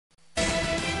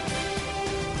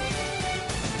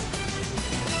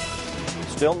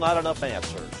Still not enough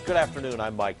answers. Good afternoon,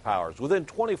 I'm Mike Powers. Within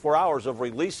 24 hours of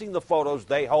releasing the photos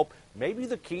they hope may be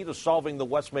the key to solving the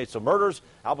West Mesa murders,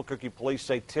 Albuquerque police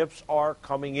say tips are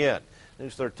coming in.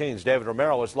 News 13's David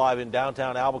Romero is live in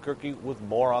downtown Albuquerque with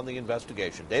more on the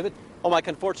investigation. David? Oh, Mike,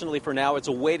 unfortunately for now, it's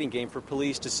a waiting game for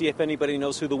police to see if anybody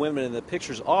knows who the women in the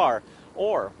pictures are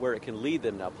or where it can lead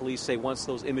them. Now, police say once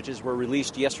those images were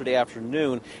released yesterday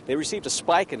afternoon, they received a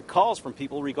spike in calls from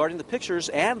people regarding the pictures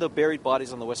and the buried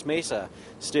bodies on the West Mesa.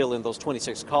 Still, in those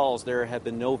 26 calls, there have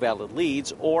been no valid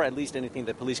leads or at least anything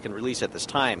that police can release at this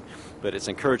time. But it's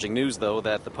encouraging news, though,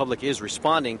 that the public is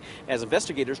responding as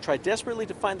investigators try desperately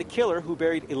to find the killer who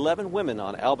buried 11 women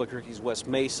on Albuquerque's West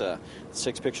Mesa.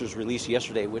 6 pictures released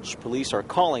yesterday, which police are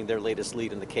calling their latest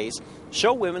lead in the case,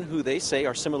 show women who they say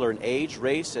are similar in age,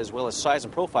 race, as well as size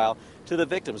and profile to the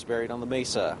victims buried on the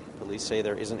Mesa. Police say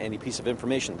there isn't any piece of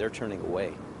information they're turning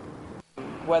away.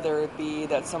 Whether it be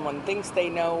that someone thinks they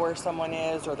know where someone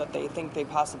is, or that they think they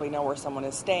possibly know where someone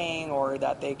is staying, or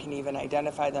that they can even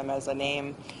identify them as a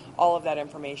name, all of that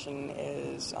information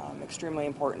is extremely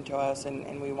important to us,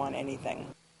 and we want anything.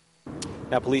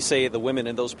 Now, police say the women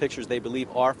in those pictures they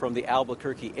believe are from the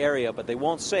Albuquerque area, but they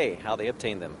won't say how they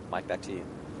obtained them. Mike, back to you.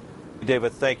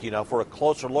 David, thank you. Now, for a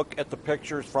closer look at the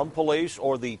pictures from police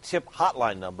or the tip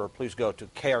hotline number, please go to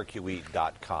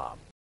krqe.com.